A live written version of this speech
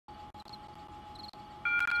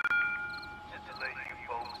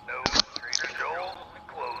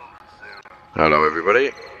Hello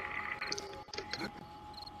everybody,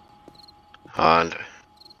 and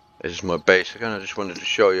this is my base again. I just wanted to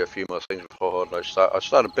show you a few more things before Horde Night start. I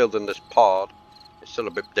started building this pod. It's still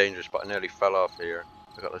a bit dangerous, but I nearly fell off here.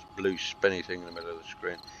 I got this blue spinny thing in the middle of the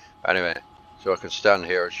screen. Anyway, so I can stand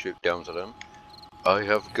here and shoot down to them. I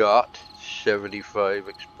have got 75,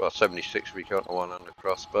 or 76 if you count the one on the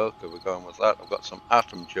crossbow, because we're going with that. I've got some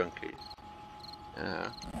atom junkies. Yeah,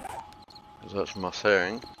 because that's my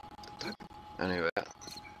thing. Anyway. I've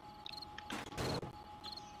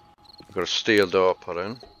got a steel door put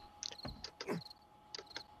in. Oh,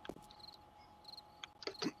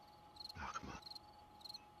 come on.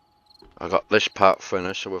 I got this part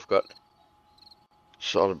finished, so we've got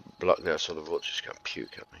solid block there so the vultures can't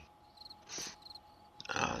puke at me.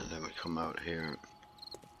 And then we come out here.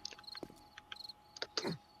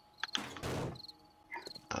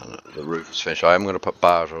 And the roof is finished. I am going to put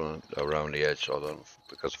bars around the edge, so I don't,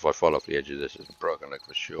 because if I fall off the edge of this, it's broken like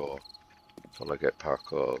for sure. So I get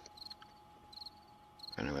parkour.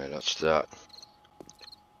 Anyway, that's that.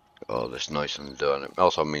 All this nice and done. It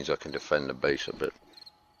also means I can defend the base a bit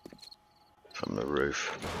from the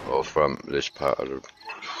roof, or from this part of the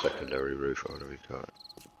secondary roof, or whatever you call it.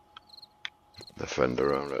 Defend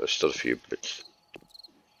around it. There's still a few bits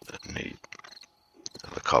that need.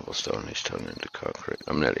 The cobblestone is turned into concrete.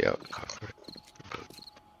 I'm nearly out of concrete. About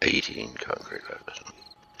 18 concrete left or something.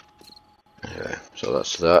 Anyway, so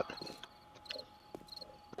that's that.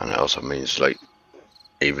 And it also means, like,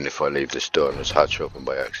 even if I leave this door and this hatch open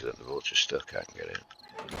by accident, the vultures still can't get in.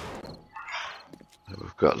 So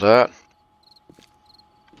we've got that.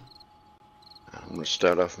 And I'm going to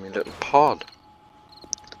start off my little pod.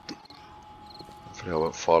 Hopefully I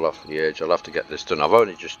won't fall off the edge. I'll have to get this done. I've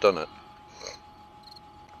only just done it.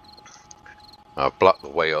 I've blocked the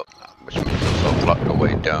way up, which means I'll block the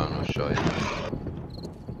way down. I'll show you.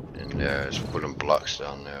 And there's wooden blocks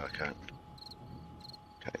down there. I can't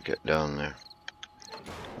get down there.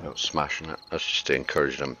 Without smashing it. That's just to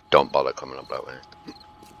encourage them. Don't bother coming up that way.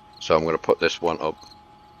 So I'm going to put this one up.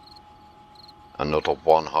 Another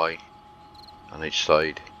one high on each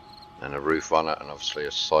side. And a roof on it, and obviously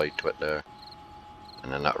a side to it there.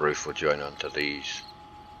 And then that roof will join onto these.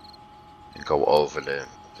 And go over the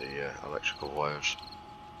electrical wires.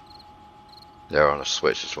 They're on a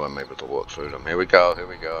switch, so I'm able to walk through them. Here we go, here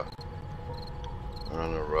we go. We're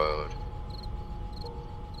on the road.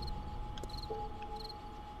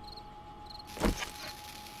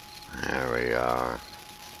 There we are.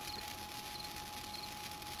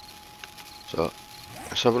 So,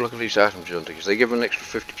 let's have a look at these atom junkies. They give an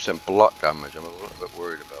extra 50% block damage. I'm a little bit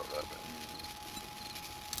worried about that. But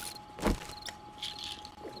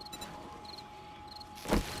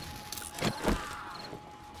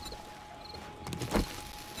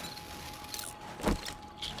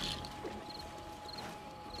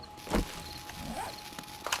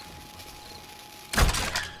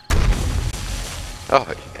oh,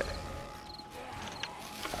 yeah.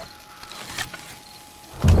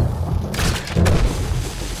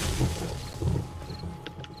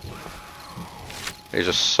 These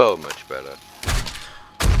are so much better.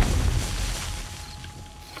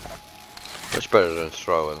 Much better than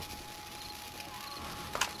throwing.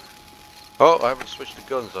 Oh, I haven't switched the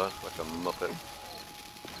guns on like a muppet.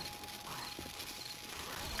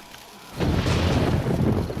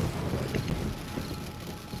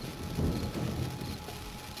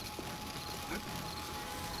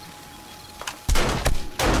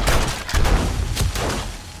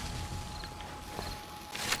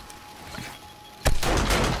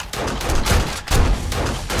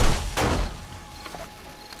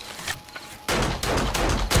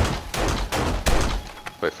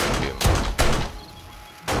 Wait for a few more.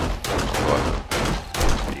 What?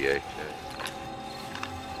 D8.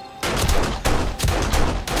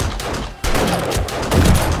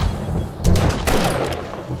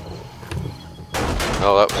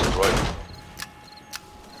 Oh, that was right.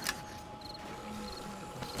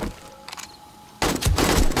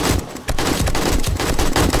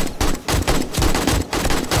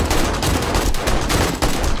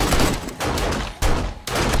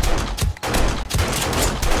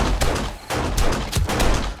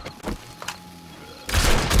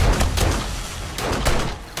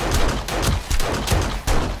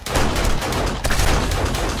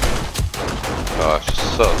 Oh, it's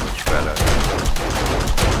just so much better.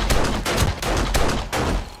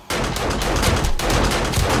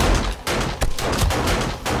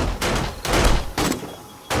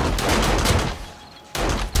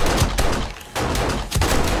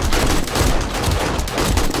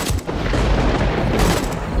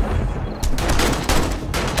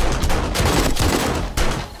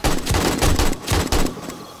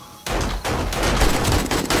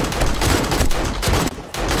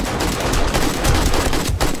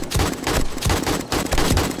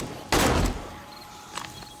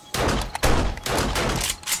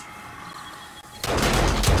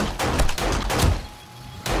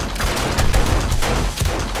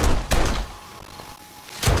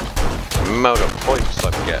 points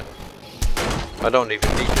I'm getting. I don't even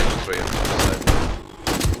need this 300%.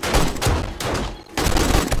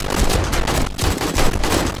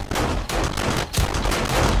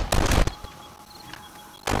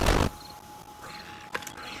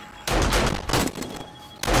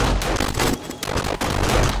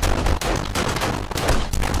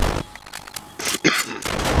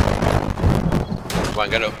 Come on,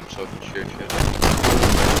 get up so I can shoot you.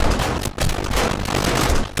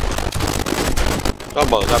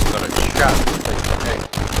 Almost, I've got a shot.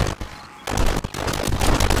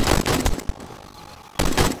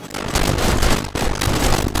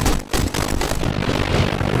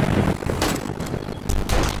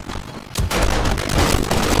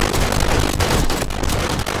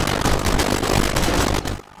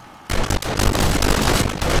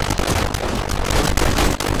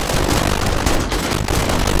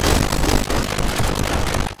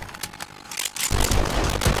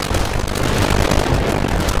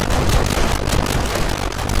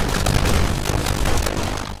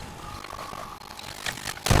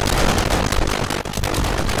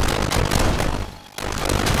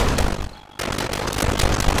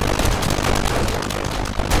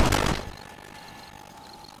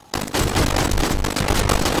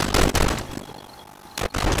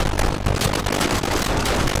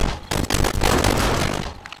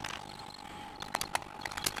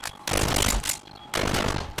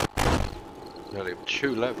 Nearly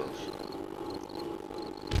 2 levels.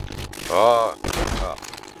 Oh, oh.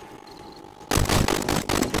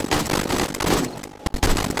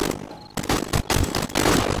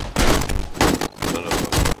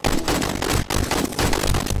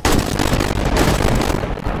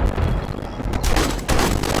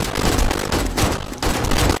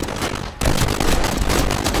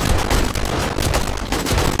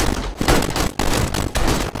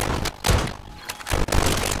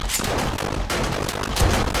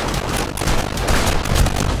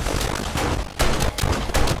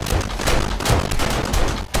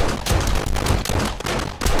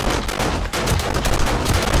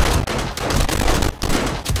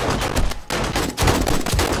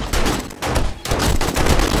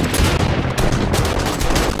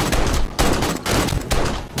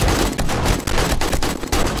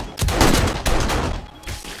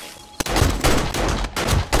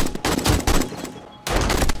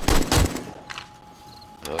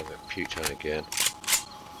 Putin again.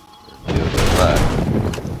 Deal with that.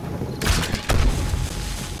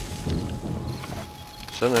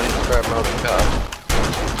 So then let's grab another car.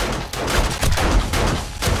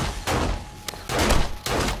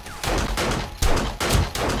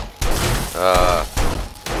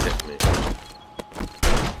 Hit me.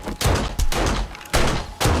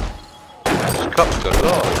 This cup's got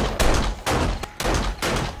lost.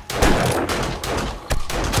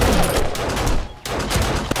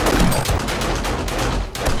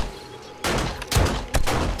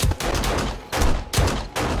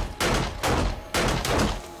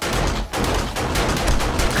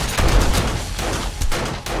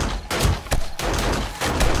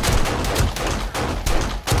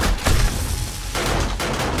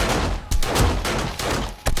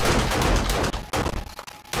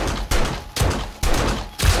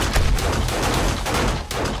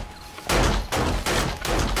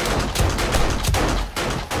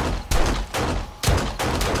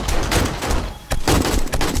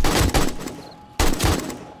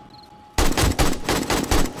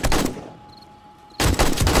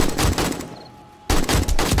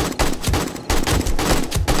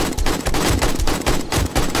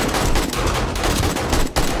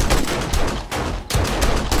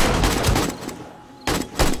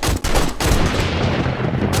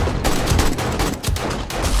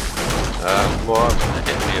 More than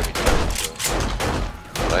they hit me every time, so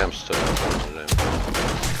I am still out.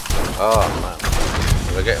 Oh man,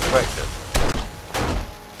 did I get infected?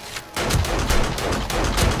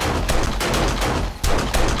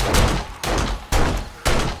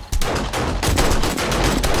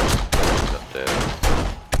 Not dead.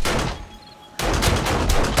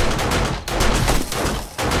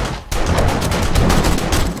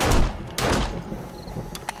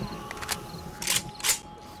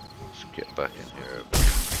 Get back in here.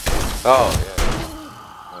 Oh yeah,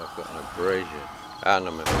 I've got an abrasion and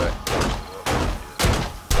I'm infected.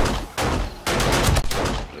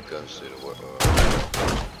 The guns do the work.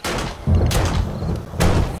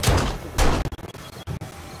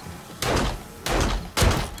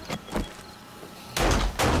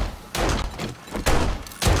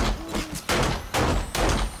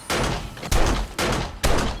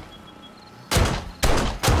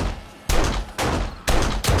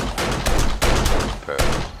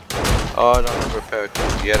 Oh, I don't have repair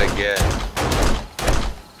kit yet again.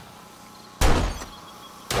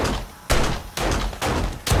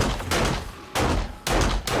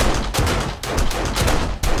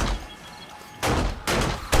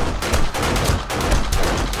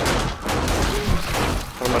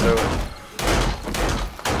 What am I doing?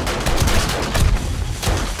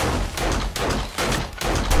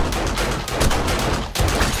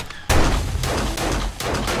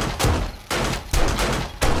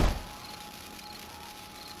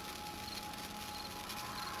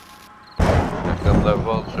 Here come the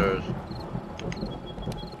vultures.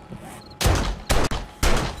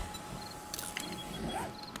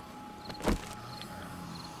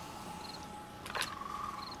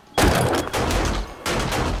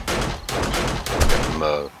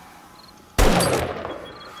 Mo.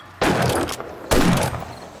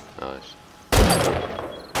 Nice.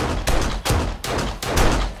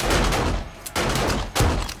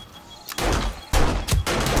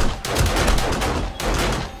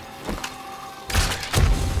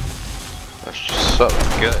 That's just so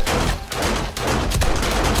good.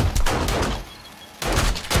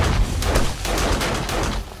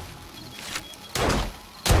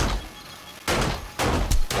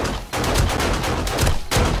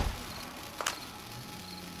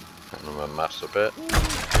 I'm gonna mass a bit.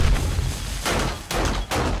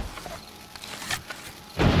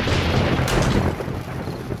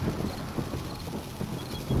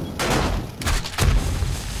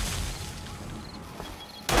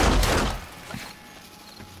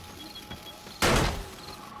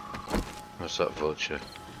 What's that vulture?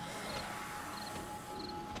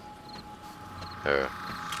 Here.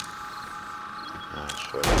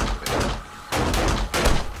 That's right.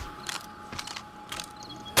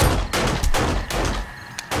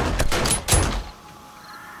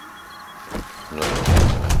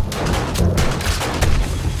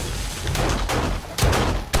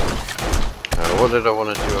 What did I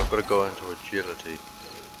want to do? I've got to go into agility.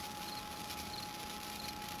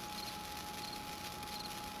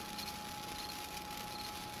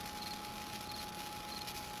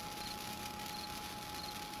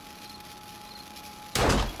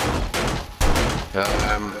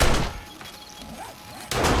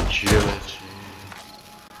 Agility.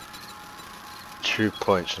 2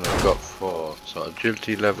 points and I've got 4. So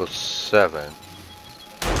agility level 7.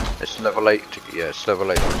 It's level 8 to, yeah, it's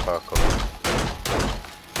level 8 for parkour.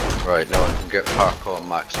 Right, now I can get parkour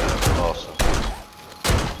max now. Awesome.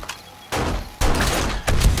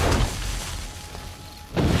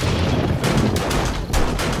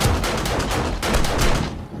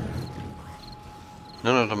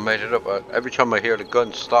 None of them made it up. Every time I hear the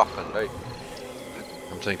gun stop and like,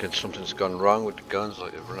 I'm thinking something's gone wrong with the guns,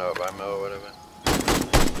 like they've run out of ammo or whatever.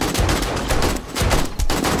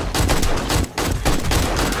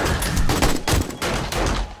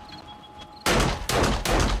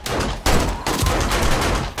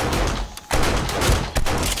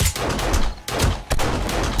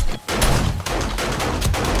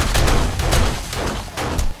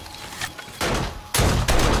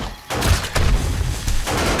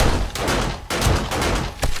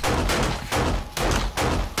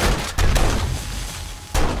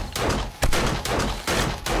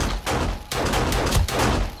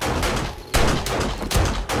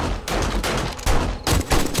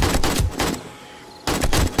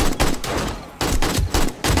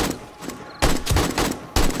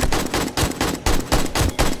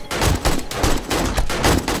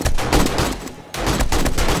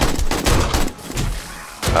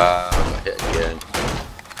 I got hit again.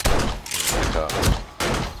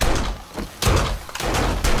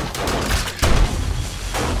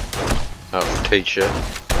 That's teacher.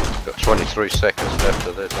 Got 23 seconds left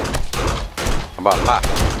of this. I'm about map.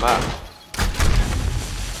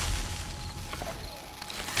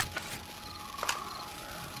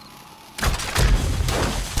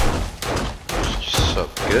 It's just so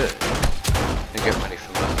good. Didn't get many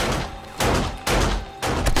from that.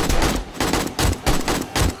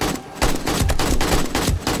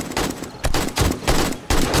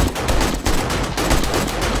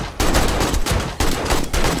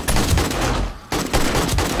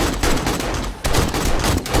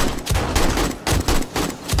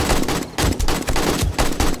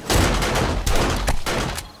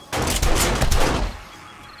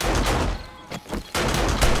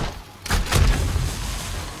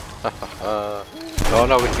 Oh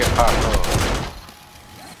no, we can get parkour.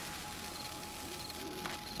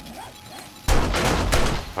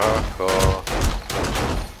 Parkour.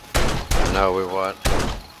 And now we want...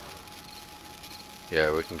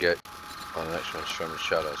 Yeah, we can get... Oh, the next one's from the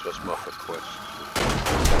shadows. What's more for quest?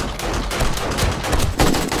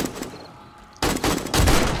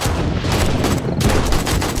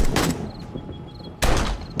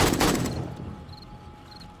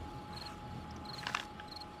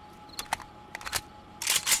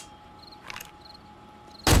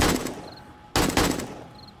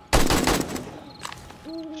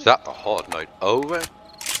 Is that the Horde Night over?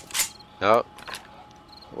 No.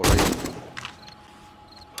 What are you?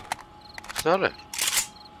 Is that it?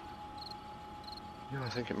 Yeah, I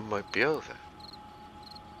think it might be over.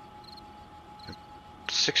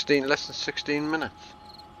 less than 16 minutes.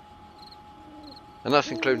 And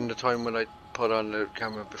that's including the time when I put on the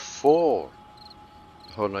camera before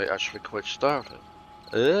the Horde Night actually quite started.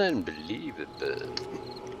 Unbelievable.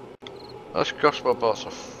 Those crossbow bolts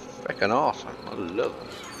are freaking awesome. I love them.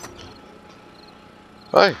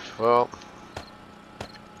 Right, well.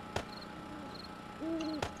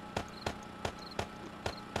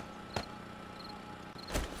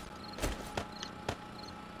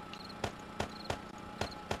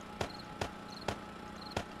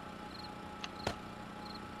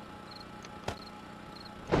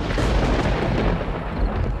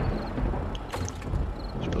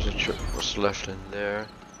 Suppose I check what's left in there.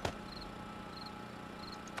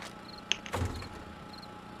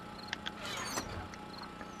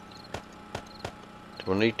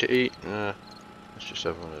 Do I need to eat? Nah, let's just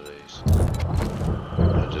have one of these.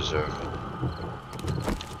 I deserve it.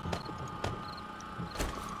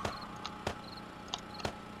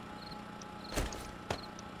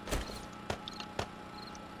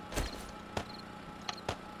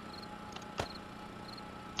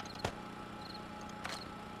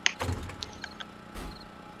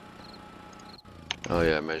 Oh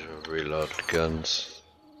yeah, maybe we'll reload the guns.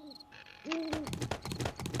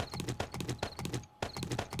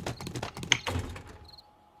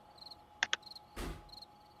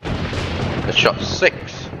 I shot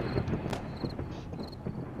 6.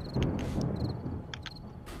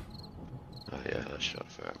 Oh yeah, that shot a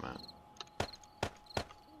fair amount.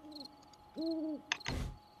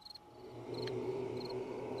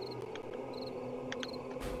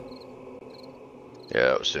 Yeah,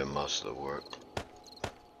 that was doing most of the work.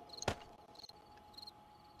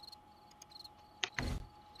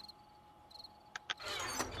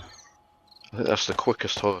 I think that's the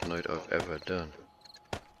quickest Horde Night I've ever done.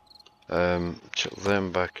 Chuck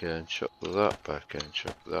them back in, chuck that back in,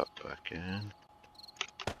 chuck that back in.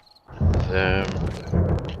 Them.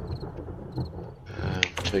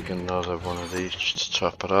 Take another one of these just to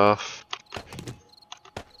top it off.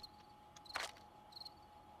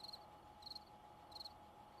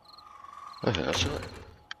 I think that's it.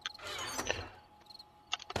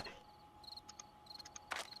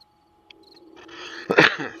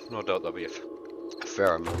 No doubt there'll be a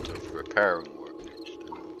fair amount of repairing work next to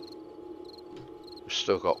do. We've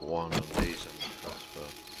still got one of these in the crossbow.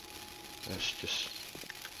 Let's just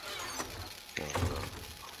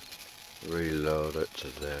reload it to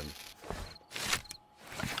them.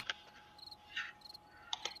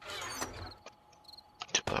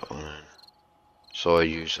 Put that one in. So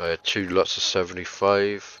I had 2 lots of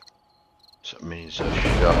 75. So that means I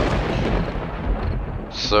shot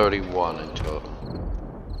 31 in total.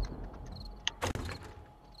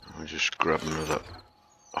 I'll just grab another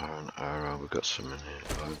iron arrow. We've got some in here.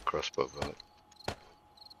 Iron crossbow bolt.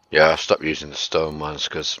 Yeah, I stopped using the stone ones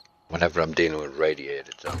because whenever I'm dealing with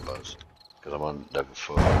radiated zombos, because I'm on level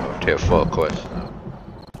 4, I'm tier 4 quest now.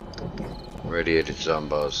 Radiated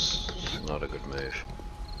zombos is not a good move.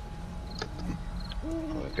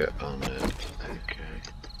 I'll get on it. Okay.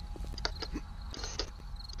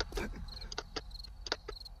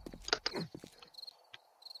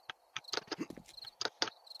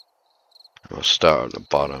 We'll start at the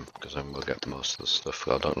bottom because then we'll get most of the stuff.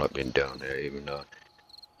 I don't like being down here, even though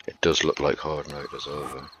it does look like Horde Night is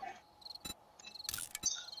over.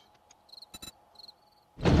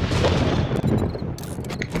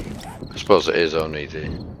 I suppose it is only the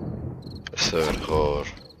 3rd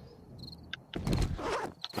Horde.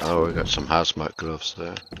 Oh, we got some hazmat gloves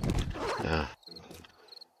there. Yeah.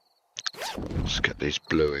 Let's get these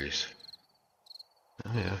blueies.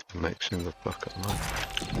 Oh yeah, I can make some of the bucket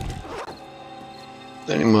knife.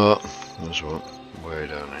 Any more? There's one way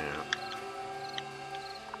down here.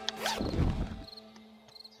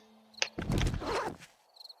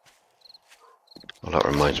 Well, that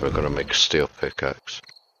reminds me, I've got to make a steel pickaxe.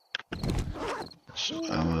 Some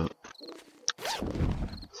ammo.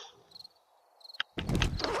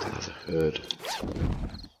 There's a hood.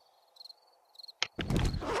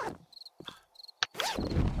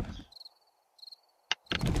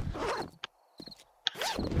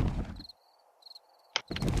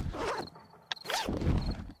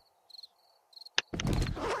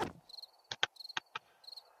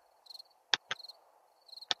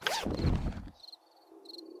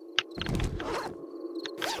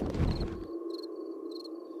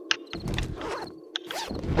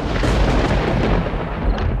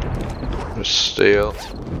 Steel.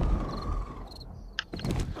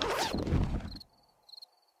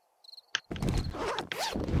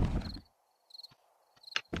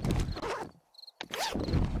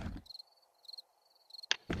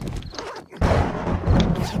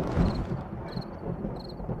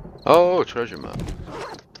 Oh, treasure map.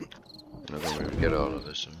 I'm not gonna get all of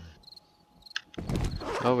this.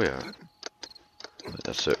 Oh, we are.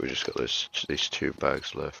 That's it. We just got these 2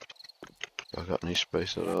 bags left. Have I got any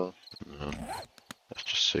space at all? No. Let's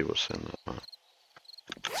just see what's in that one.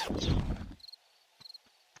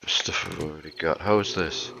 The stuff we've already got. How is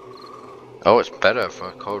this? Oh, it's better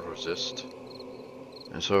for cold resist.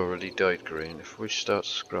 It's already dyed green. If we start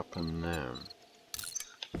scrapping them,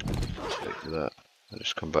 take that. I'll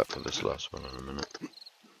just come back for this last one in a minute.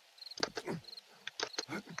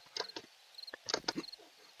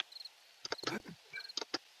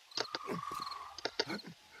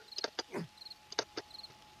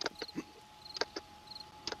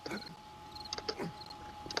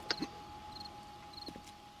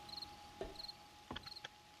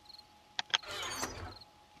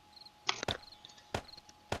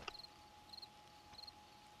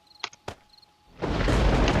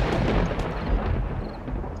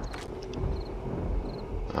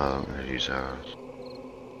 I'm going to use ours.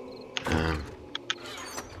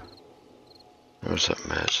 Where's that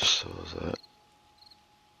match? Just was that.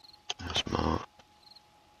 That's Mark.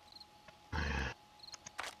 Oh, yeah.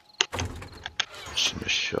 Some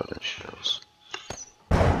shot and shells.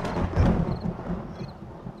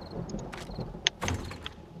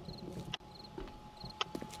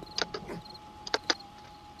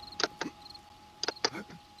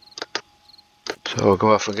 So I'll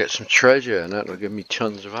go off and get some treasure, and that'll give me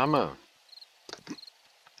tons of ammo.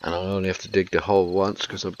 And I'll only have to dig the hole once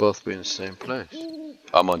because they'll both be in the same place.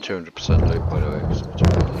 I'm on 200% loot, by the way, because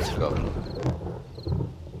I've got them.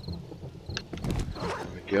 There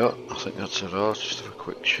we go. I think that's it all. Just have a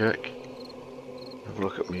quick check. Have a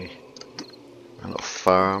look at me. A little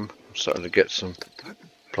farm. I'm starting to get some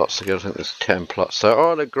plots together. I think there's 10 plots there.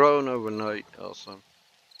 Oh, they're growing overnight. Awesome.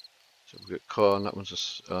 So we've got corn. That one's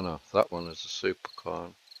a... Oh no, that one is a super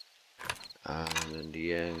corn. And in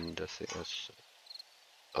the end, I think that's...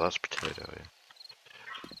 Oh, that's potato, yeah.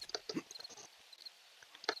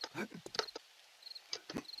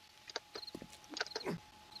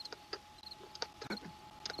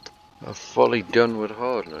 I'm fully done with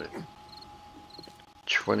Horde Night.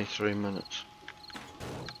 23 minutes.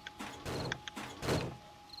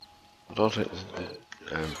 I don't think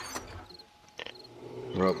the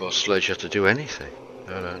robot sledge have to do anything.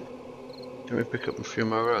 I don't. Can we pick up a few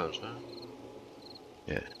more rounds now?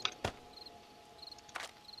 Yeah.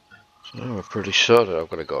 So we're pretty sorted. I've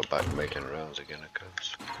got to go back making rounds again, of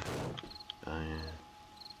course. Oh yeah.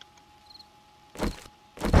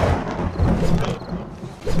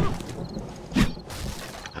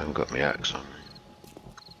 I haven't got my axe on me.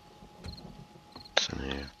 What's in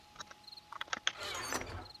here?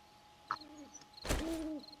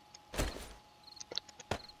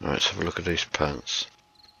 Right, let's have a look at these pants.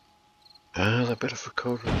 Ah, they're better for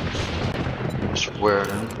cold resist. Let's wear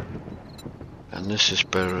them. And this is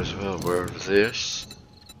better as well. Wear this.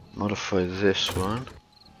 Modify this one.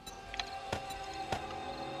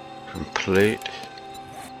 Complete.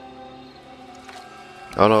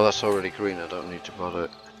 Oh no, that's already green. I don't need to bother.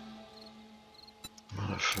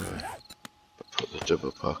 Modify. Put the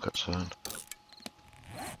double pockets on.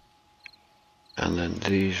 And then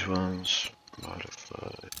these ones.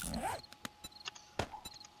 Modify.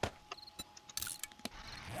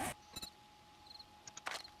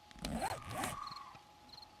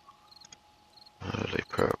 Early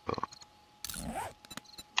purple.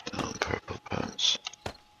 Down purple pants.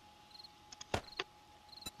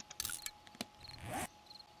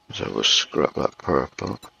 So we'll scrap that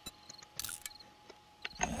purple.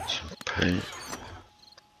 Some paint.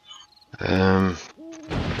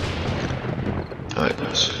 Right,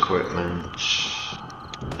 that's equipment.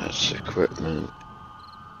 That's equipment.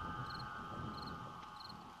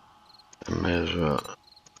 I may as well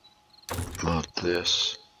mod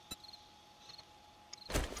this.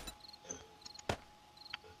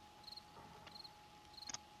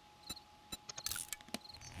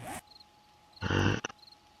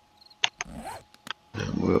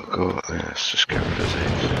 Then we'll go, yeah, let's just get rid of these.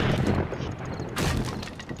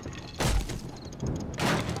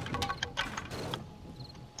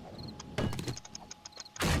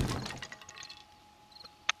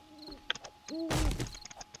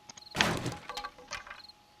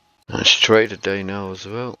 It's trade a day now as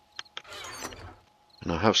well.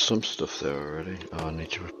 And I have some stuff there already. Oh, I need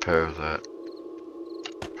to repair that.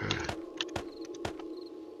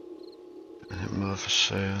 Anything more for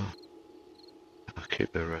sale? I'll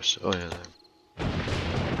keep the rest. Oh yeah, then.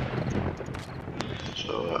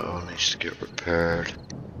 So that all needs to get repaired.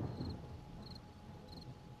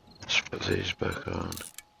 Let's put these back on.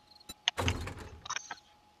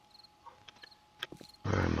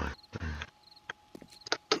 Where am I?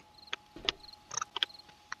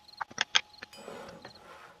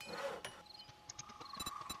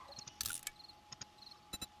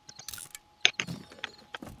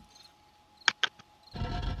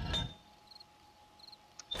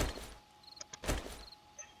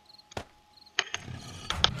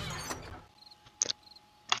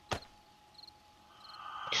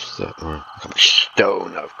 Look how much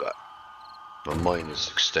stone I've got. My mine is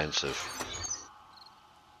extensive.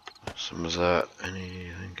 Some of that.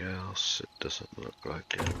 Anything else? It doesn't look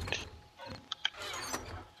like it.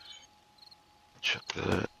 Check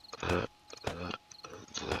that in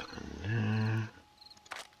there.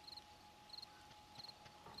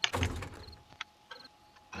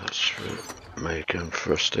 That's for making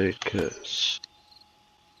first aid kits.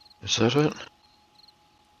 Is that it?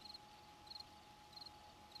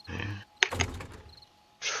 Yeah.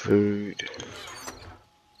 Food.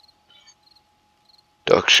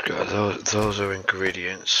 Dog scar, those are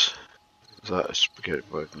ingredients. That is spaghetti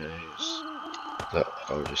bolognese. That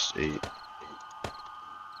I'll just eat.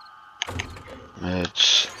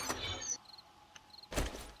 Meds.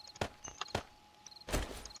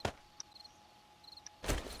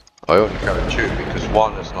 I only carry 2 because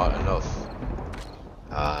 1 is not enough.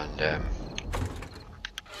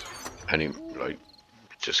 And it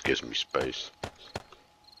just gives me space.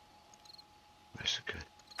 Basically.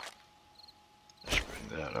 Let's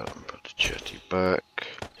bring that up and put the jetty back.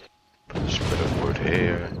 Put this bit of wood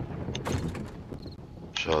here.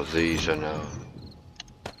 So these are now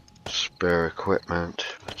spare equipment.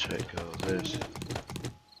 I'll take all this.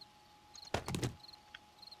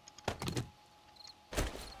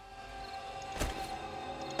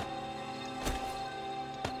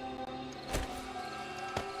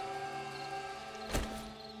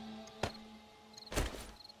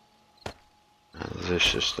 And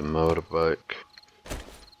this is the motorbike.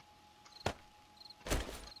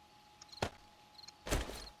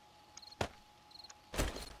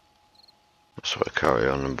 That's what I carry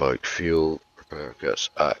on the bike. Fuel, repair kits,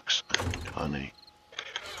 axe, and honey.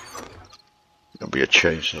 There'll be a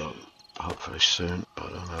chainsaw hopefully soon, but I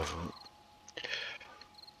don't have one.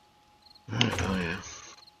 Right, oh yeah.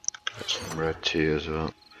 Got some red tea as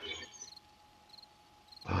well.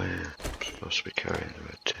 Oh yeah, I'm supposed to be carrying the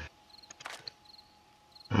red tea.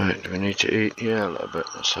 Right, do we need to eat? Yeah, a little bit.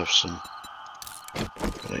 Let's have some.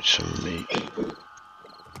 I need some meat.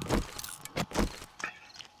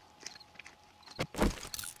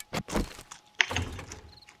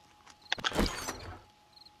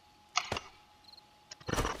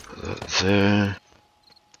 There.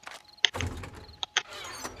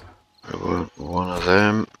 I want one of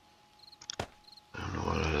them. And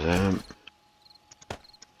one of them.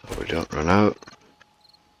 So we don't run out.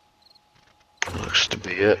 Looks to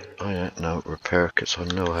be it. Oh yeah, no, repair kits. I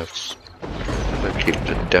know I have to keep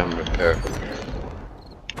the damn repair.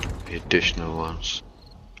 The additional ones.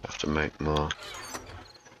 I have to make more.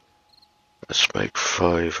 Let's make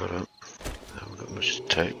 5 of them. I haven't got much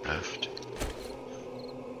tape left.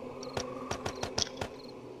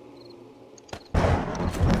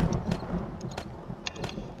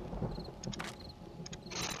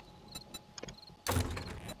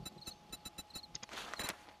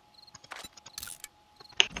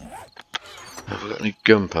 Have we got any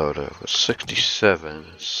gunpowder? I've got 67,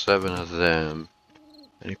 7 of them.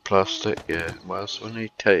 Any plastic? Yeah. What else do I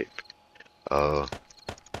need? Tape. Oh,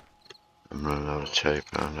 I'm running out of tape,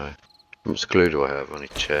 aren't I? How much glue do I have? Only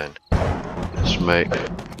 10. Let's make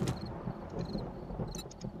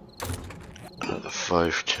another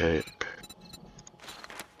 5 tape.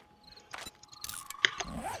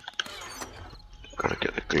 Gotta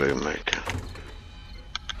get the glue maker.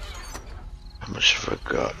 How much have I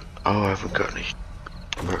got? Oh, I haven't got any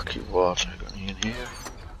murky water. Got any in here?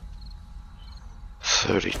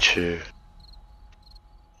 32.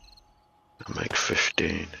 I'll make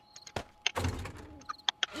 15.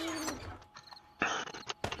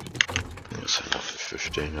 That's enough for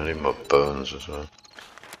 15. I need more bones as well.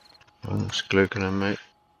 How much glue can I make?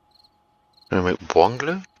 Can I make 1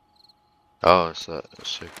 glue? Oh, it's that.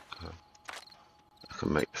 Let's see. I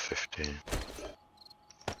can make 15.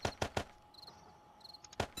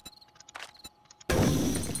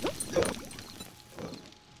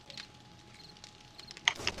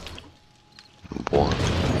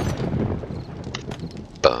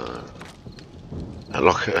 And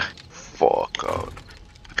look at fuck out.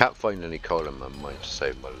 I can't find any coal in my mine to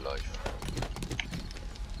save my life.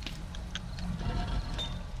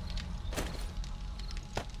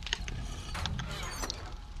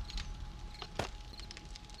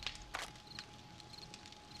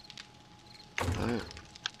 Oh.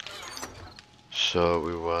 So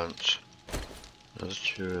we want another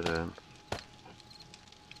 2 of them.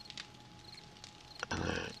 And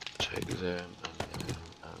then take them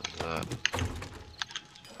and that.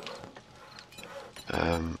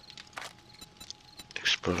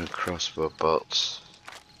 Exploding Crossbow Bolts.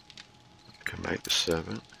 Can make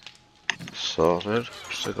 7. Sorted.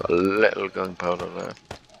 Still got a little gunpowder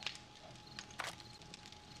left.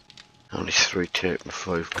 Only 3 tape and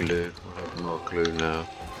 5 glue. I'll have more glue now.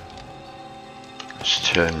 It's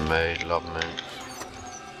 10 made, love me.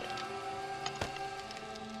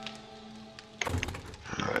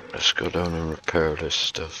 Alright, let's go down and repair this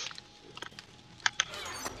stuff.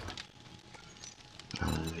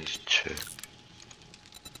 And these 2.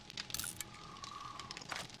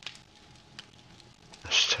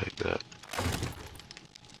 Let's take that.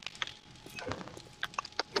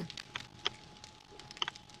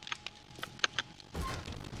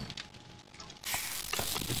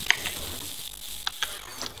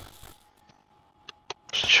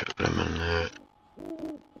 Let's chuck them in there.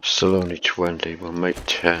 Still only 20, we'll make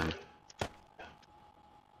 10.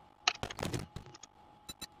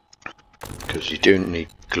 Because you do need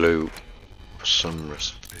glue for some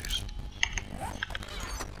recipes.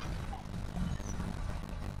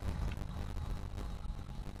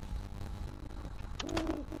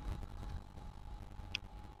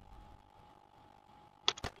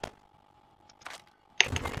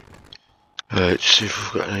 Let's see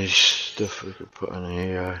if we've got any stuff we could put in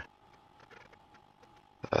here.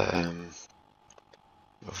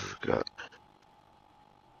 What have we got?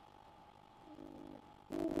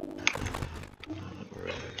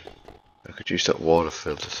 I could use that water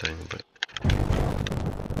filter thing, but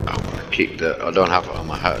I want to keep that. I don't have it on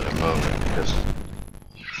my hat at the moment because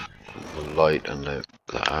of the light and the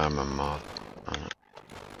armor mod on it.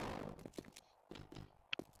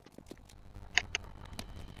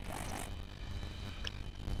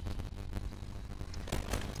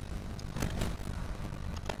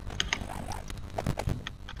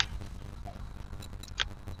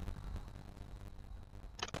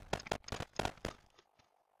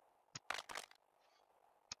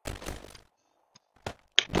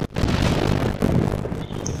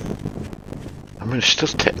 I mean, it's still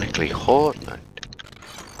technically Horde Night.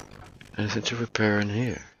 Anything to repair in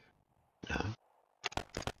here? No.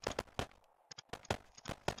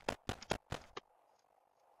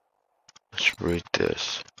 Let's read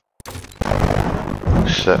this.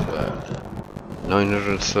 Set that.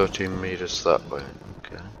 913 meters that way.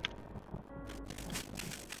 Okay.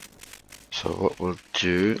 So what we'll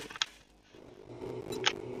do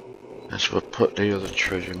is we'll put the other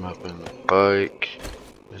treasure map in the bike.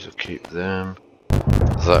 This will keep them.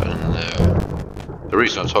 That in there. The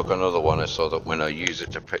reason I took another one is so that when I use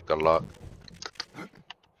it to pick the lock,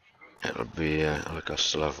 it'll be like I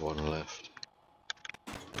still have one left.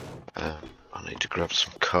 I need to grab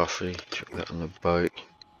some coffee, check that on the bike.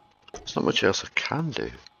 There's not much else I can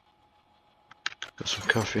do. Got some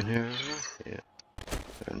coffee in here as well? Yeah,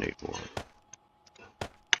 I need one.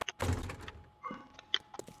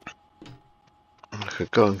 I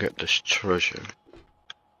could go and get this treasure.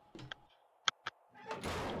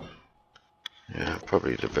 Yeah,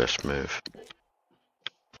 probably the best move.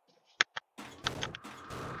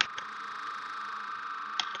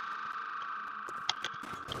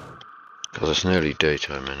 Because it's nearly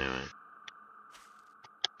daytime anyway.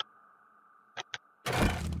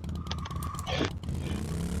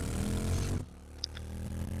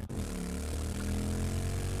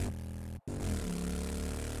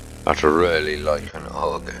 I'd really like an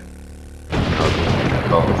auger.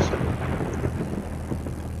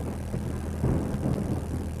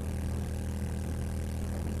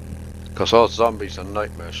 Because all zombies are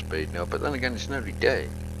nightmare speed now, but then again it's nearly day.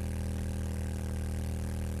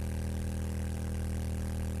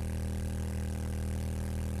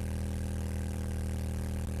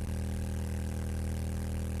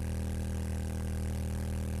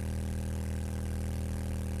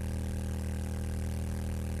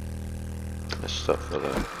 Let's stop for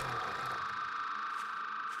that.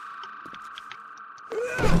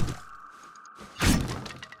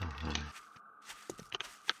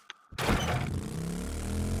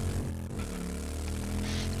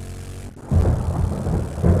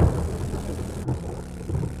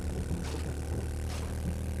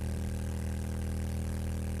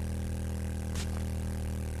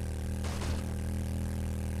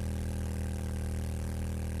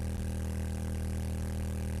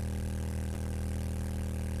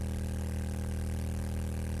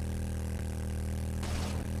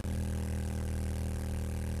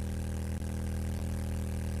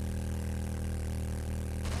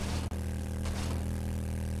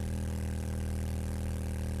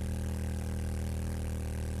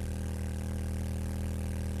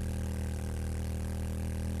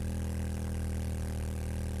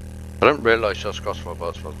 I didn't realise those crossbow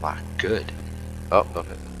bolts were that good. Oh, got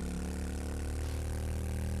it.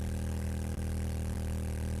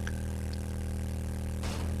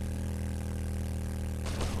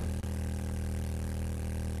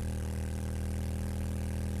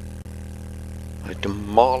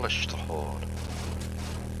 Demolish the Horde.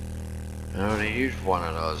 I already used one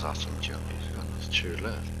of those atom jellies. There's two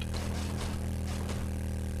left.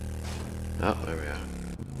 Oh, there we are.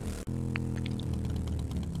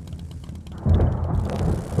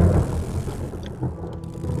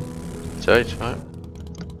 It's right?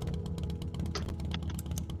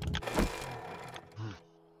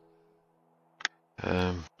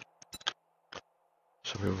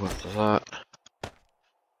 So we want that.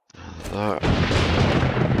 And that.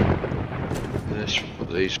 This, put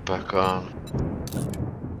these back on.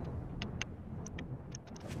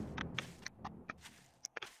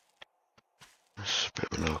 This is a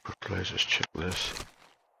bit of an awkward place, let's check this.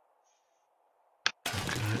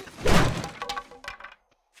 Okay.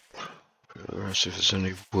 Let's see if there's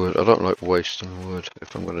any wood. I don't like wasting wood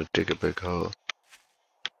if I'm going to dig a big hole.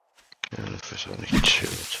 Even if it's only 2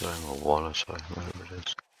 at a time or 1 at a time, whatever it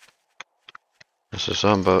is. This is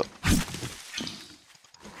Amber.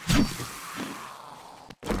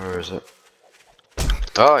 Where is it?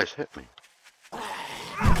 Oh, it's hit me.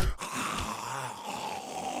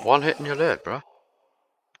 One hit in your leg, bro.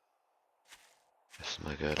 That's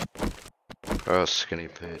not good. Oh, skinny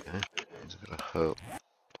pig, eh? He's gonna help.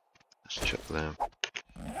 Let's check them.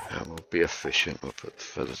 And we'll be efficient, we'll put the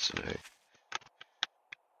feathers today.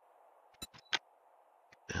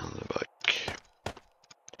 Down the back.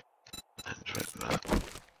 And drink that.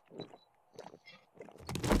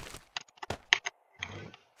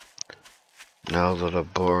 Now the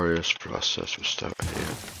laborious process will start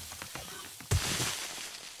here.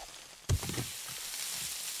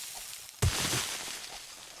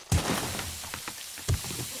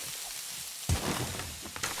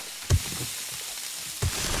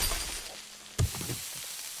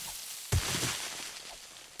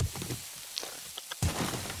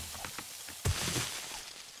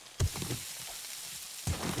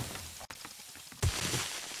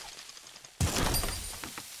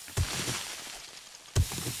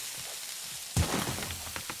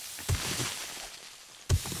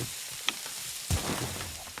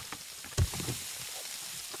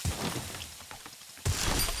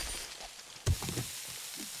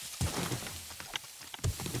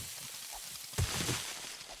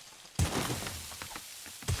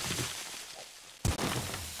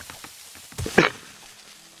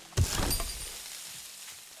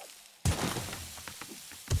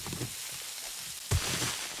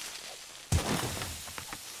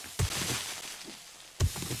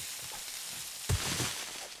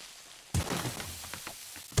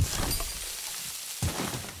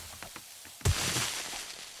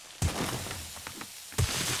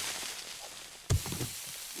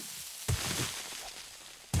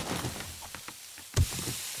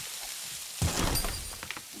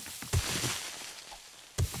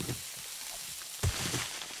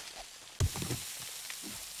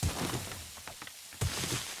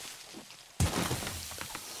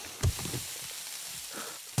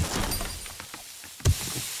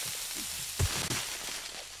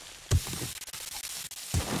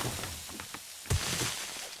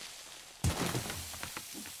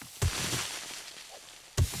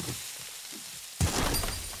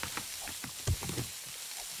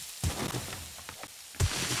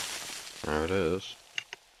 There it is.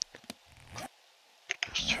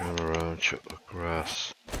 Let's turn around, check the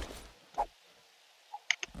grass.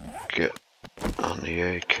 Get on the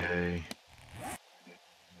AK.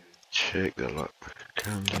 Take the lockpick of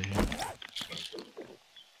candy.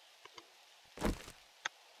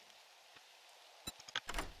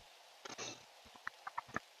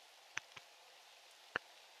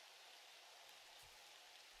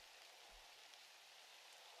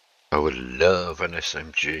 I would love an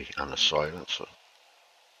SMG and a silencer.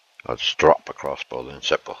 I'd just drop a crossbow then,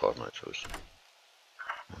 set for Horde Night choice.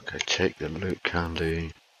 Okay, take the loot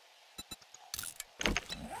candy.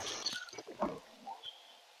 There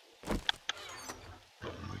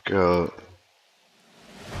we go.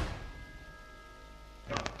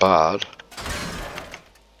 Bad.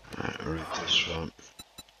 Right, read this one.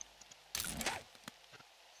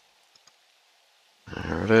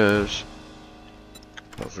 There it is.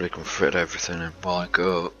 Hopefully I can fit everything in my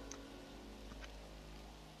go.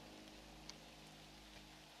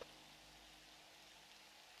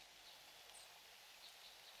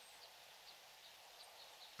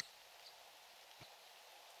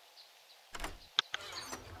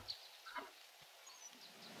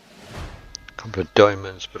 Couple of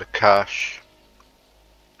diamonds, bit of cash.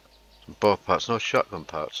 Some bow parts, no shotgun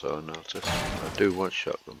parts though, I noticed. I do want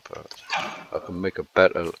shotgun parts. I can make a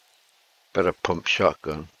better pump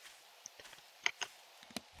shotgun.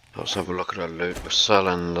 Let's have a look at our loot. We're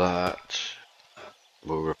selling that.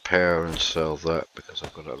 We'll repair and sell that because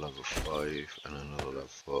I've got a level 5 and another level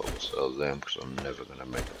 4. We'll sell them because I'm never going to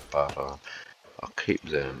make a batter. I'll keep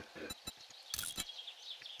them.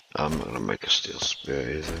 I'm not going to make a steel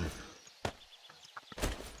spear either.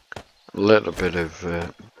 A little bit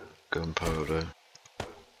of gunpowder.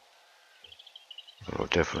 I'll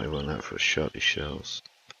definitely want that for shotty shells.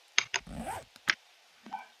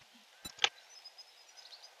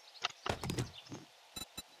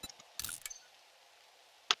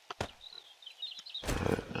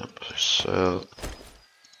 So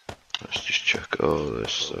let's just check all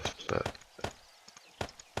this stuff back.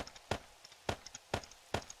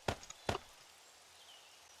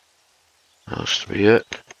 That's to be it.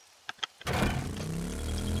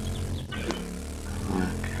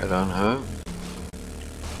 Head on home.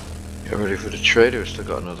 Get ready for the trader. We've still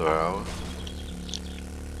got another hour.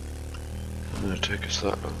 It's going to take us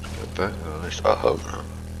that long to get back, or at least I hope not.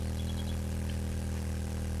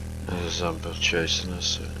 There's a zombie chasing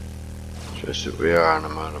us. Just that we are on a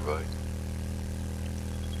motorbike.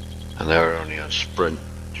 And they're only on sprint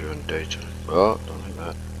during daytime. Oh, don't like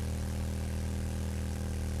that.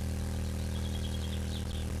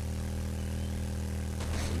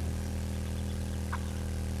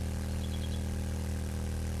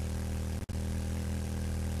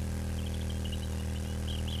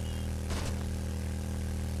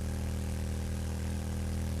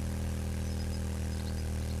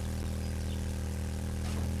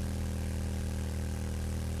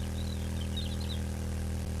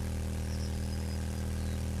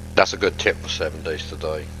 That's a good tip for 7 days to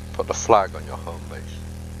die. Put the flag on your home base.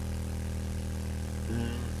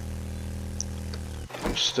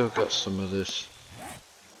 I've still got some of this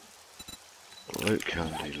loot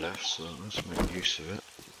candy left, so let's make use of it.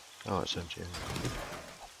 Oh, it's empty.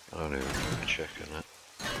 I don't even remember checking it.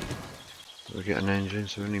 Do we get an engine?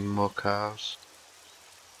 So we need more cars?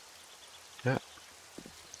 Yeah.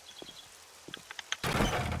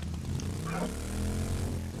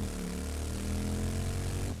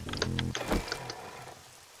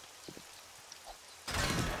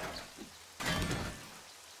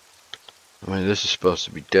 I mean, this is supposed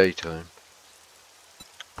to be daytime.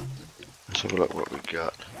 Let's have a look what we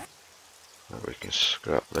got. We can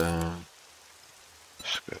scrap down.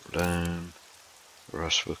 Scrap down.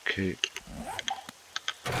 Rust will keep.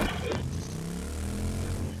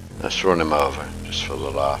 Let's run him over, just for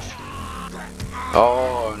the laugh.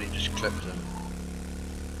 Oh, and he just clipped him.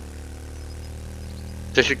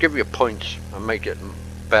 They should give you points and make it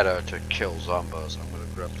better to kill zombies. I'm gonna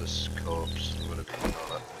grab this corpse, whatever you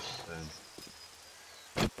call it.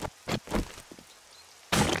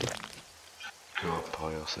 Goat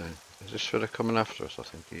pile thing. Is this fella coming after us? I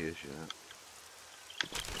think he is, yeah.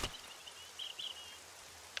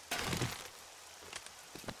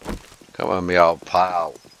 Come on, me old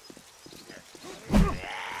pal.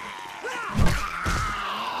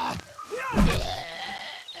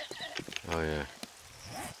 Oh yeah.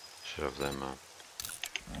 Should have them, man.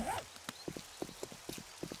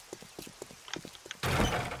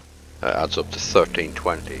 That adds up to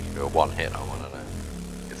 1320 or one hit on one of them.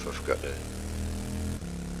 If I've got the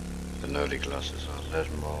nerdy glasses on, there's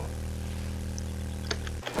more.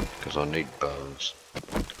 Because I need bones.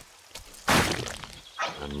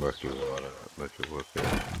 And murky water, murky water,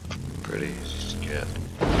 pretty easy to get.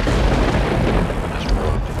 There's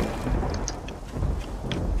more.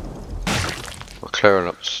 We're clearing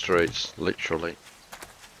up the streets, literally.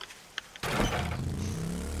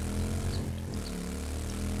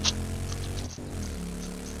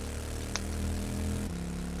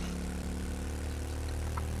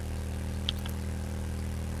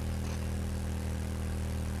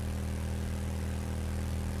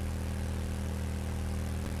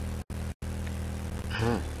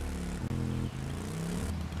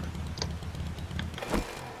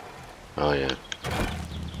 Oh yeah,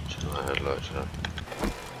 turn my headlights up.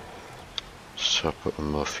 So put in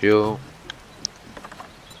more fuel.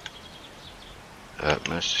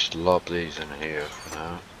 Let's just lob these in here for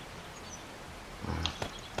now.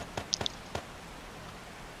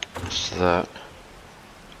 That's that.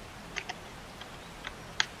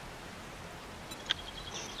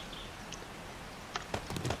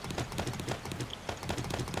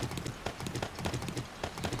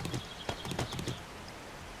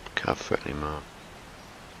 Can't fit anymore.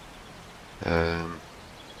 Alright.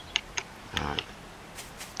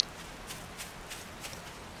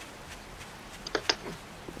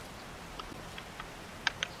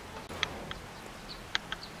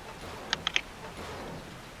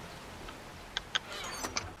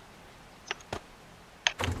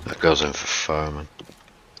 That goes in for farming.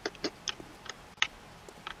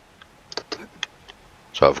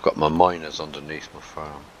 So I've got my miners underneath my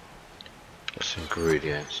farm. That's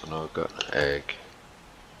ingredients, and I've got an egg.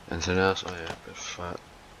 Anything else? Oh yeah, a bit of fat.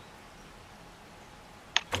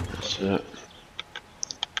 That's it.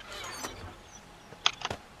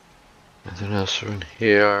 Anything else in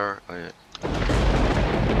here? Oh yeah.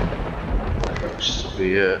 This will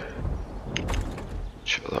be it.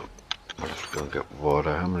 Check that. I'll have to go and get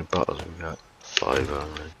water. How many bottles have we got? 5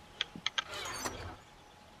 only.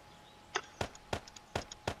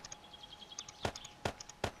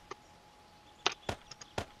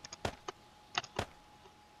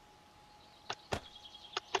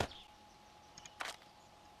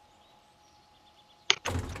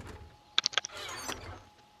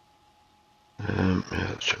 Yeah,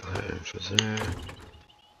 let's check that in for there.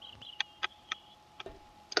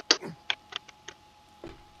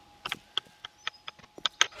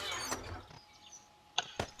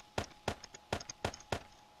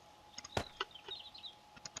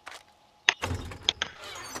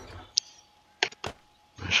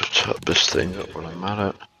 I should top this thing up when I'm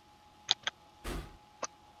at it.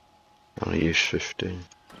 I only use 15.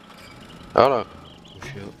 Oh no!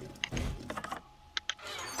 Fuel.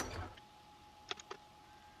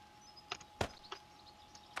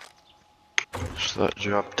 That's that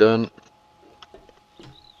job done.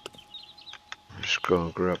 Just go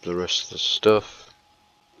and grab the rest of the stuff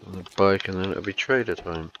on the bike, and then it'll be trader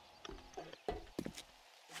time.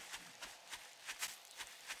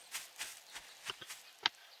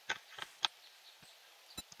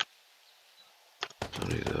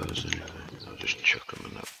 Only those anyway. I'll just chuck them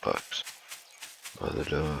in that box by the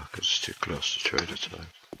door because it's too close to trader time.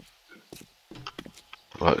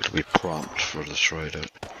 I like to be prompt for the trader.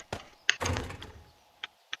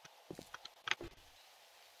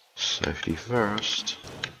 Safety first.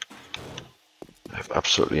 I've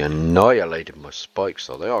absolutely annihilated my spikes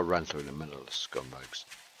though. They all ran through the middle of the scumbags.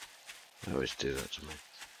 They always do that to me.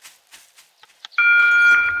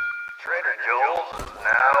 Trader Joel's is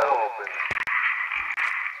now open.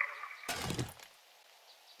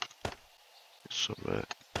 Some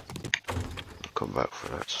I'll come back for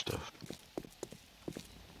that stuff.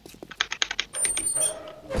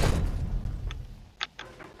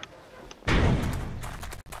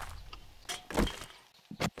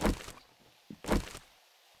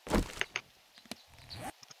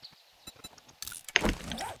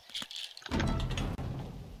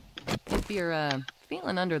 If you're,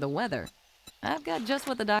 feeling under the weather, I've got just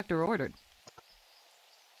what the doctor ordered.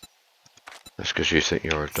 That's because you think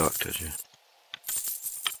you're a doctor, do you?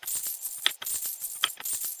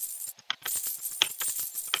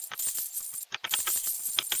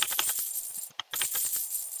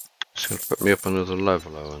 It's gonna put me up another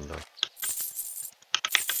level, I wonder.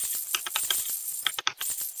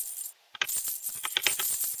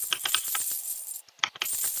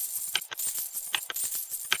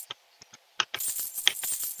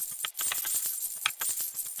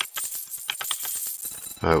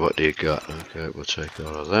 Alright, what do you got? Okay, we'll take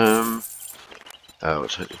all of them. We'll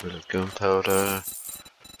take a bit of gunpowder.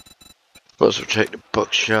 Might as well take the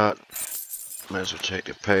buckshot. Might as well take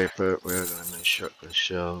the paper. We're gonna make shotgun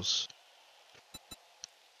shells.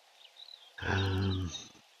 I'm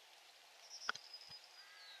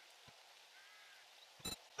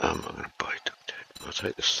not gonna buy duct tape. I'll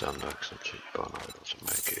take the sandbags. I'm cheap on able to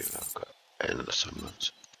make it. I've got endless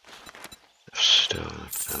amounts of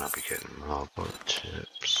stuff, and I'll be getting robot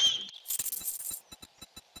tips.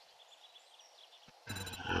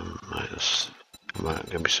 Might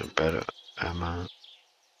give me some better ammo.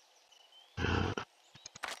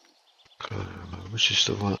 Which is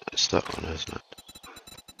the one? It's that one, isn't it?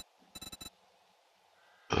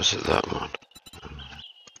 Or is it that one?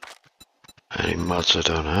 Any mods I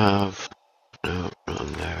don't have? No, not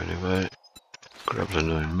in there anyway. Grab the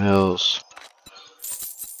 9 mils.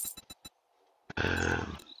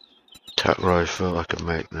 Tack rifle, I can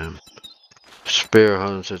make them. Spear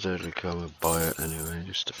hunter, deadly come and buy it anyway,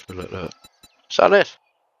 just to fill it up. Is that it?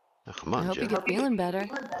 Oh, come on, I hope Jen. you get feeling better.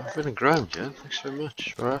 I've been a grand, Jen. Thanks very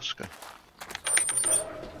much for asking.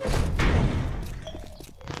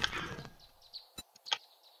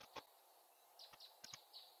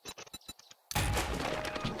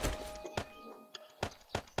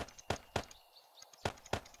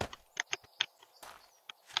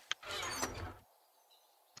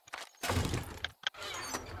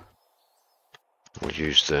 We'll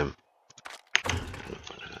use them.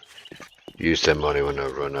 Use their money when I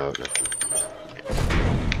run out of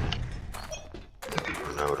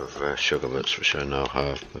sugar bits, which I now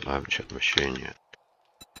have, but I haven't checked the machine yet.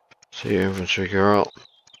 See you, infantry girl.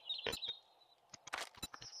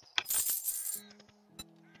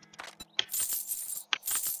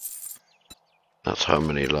 That's how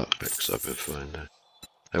many lockpicks I've been finding.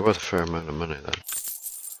 They're worth a fair amount of money though.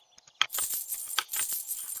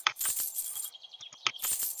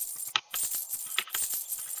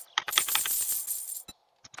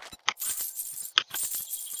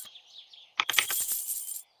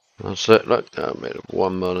 That's it, look, I made up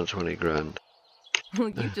 1 million 20 grand. Well,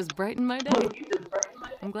 you just brightened my day.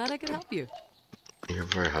 I'm glad I could help you. You're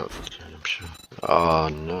very helpful, Jane, I'm sure. Oh,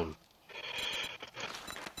 no.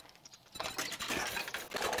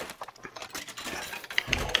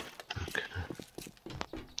 Okay.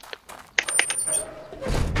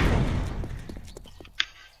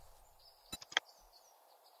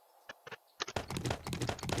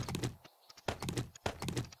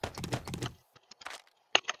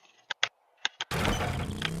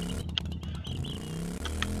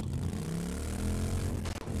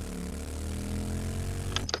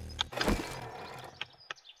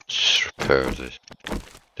 Just repair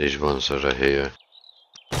these ones that are here.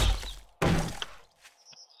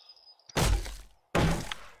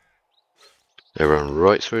 They run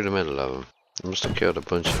right through the middle of them. I must have killed a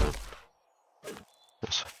bunch of them.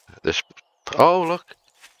 This. Oh, look!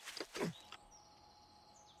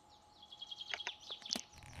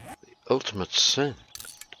 The ultimate sin.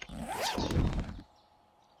 Isn't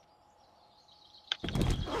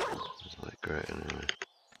that great anyway?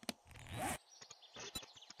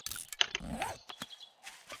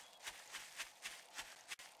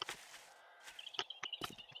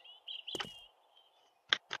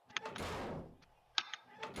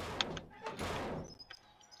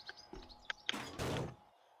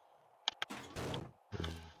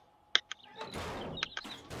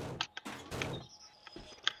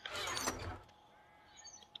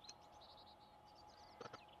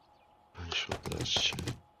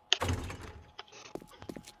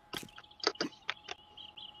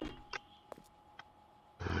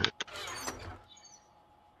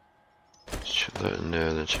 Shove that in there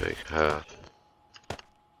and then take half.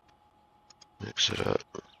 Mix it up.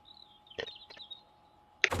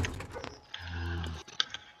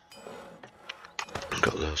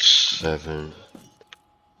 Got those 7.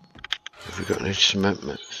 Have we got any cement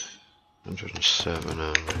mix? 107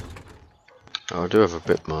 only. Oh, I do have a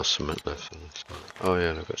bit more cement left in this one. Oh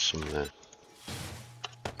yeah, I've got some there.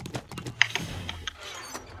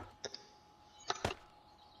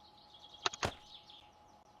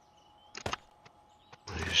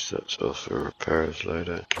 Use that all for repairs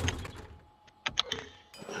later.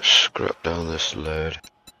 Scrap down this load.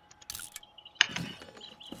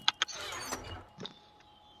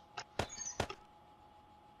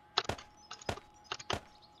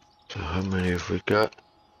 So how many have we got?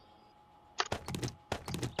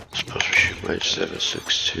 I suppose we should make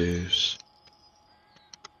 762s.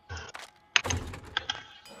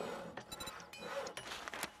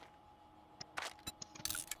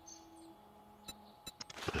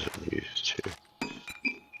 As I'm used to.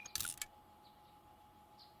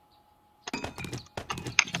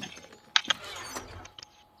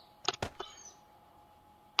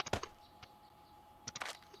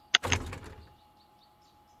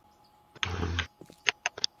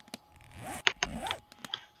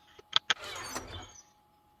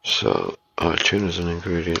 So, tuna's an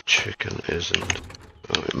ingredient, chicken isn't.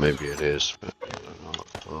 Oh, maybe it is, but I don't know what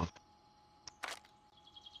for.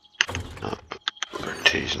 No, red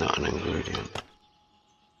tea's not an ingredient.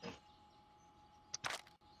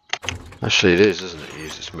 Actually, it is, isn't it? You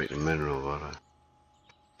use this to make the mineral water.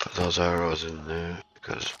 Put those arrows in there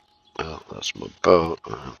because, well, that's my boat.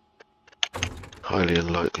 Highly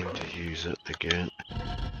unlikely to use it again.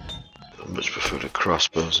 I much prefer the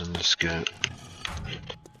crossbows in this game.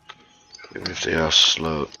 Even if they are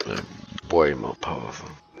slow, they're way more powerful.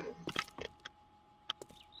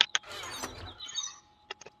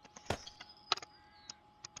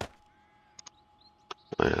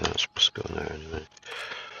 Oh yeah, that's supposed to go in there anyway.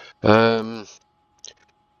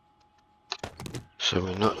 So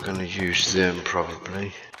we're not going to use them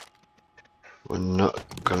probably. We're not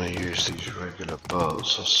going to use these regular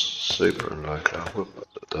bolts. That's super unlikely. I will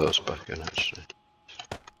put those back in actually.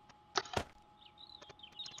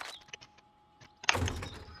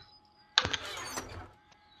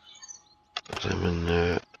 Put them in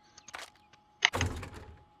there.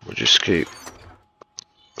 We'll just keep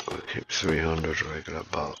 300 regular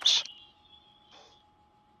bolts.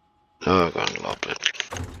 No, I'm going to lob it.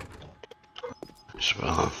 As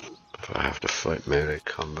well, if I have to fight melee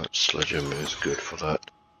combat, sledgehammer is good for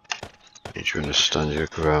that. Need you to stand your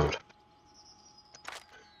ground.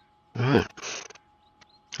 Right.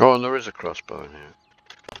 Oh, and there is a crossbow in here.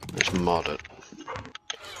 Let's mod it.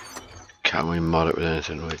 Can we mod it with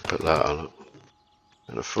anything? We put that on it.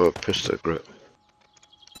 And a 4 pistol grip.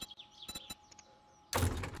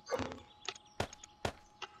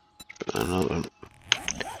 Another one.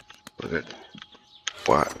 We get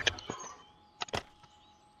whacked.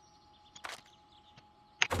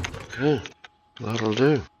 Okay, that'll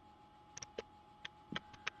do.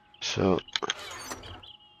 So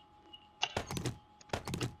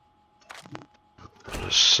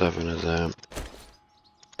there's 7 of them.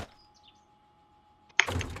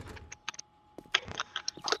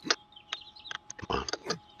 Come on.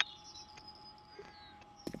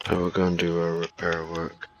 So we're going to do our repair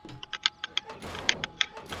work.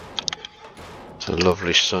 It's a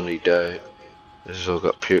lovely sunny day. This has all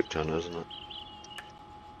got puked on, hasn't it?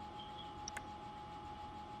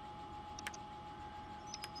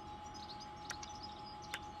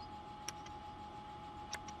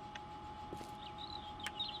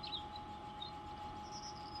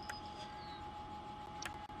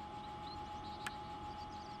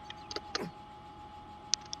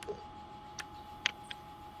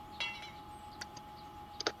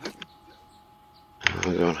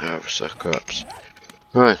 We're going to harvest our crops.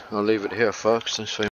 Right, I'll leave it here, folks. Thanks for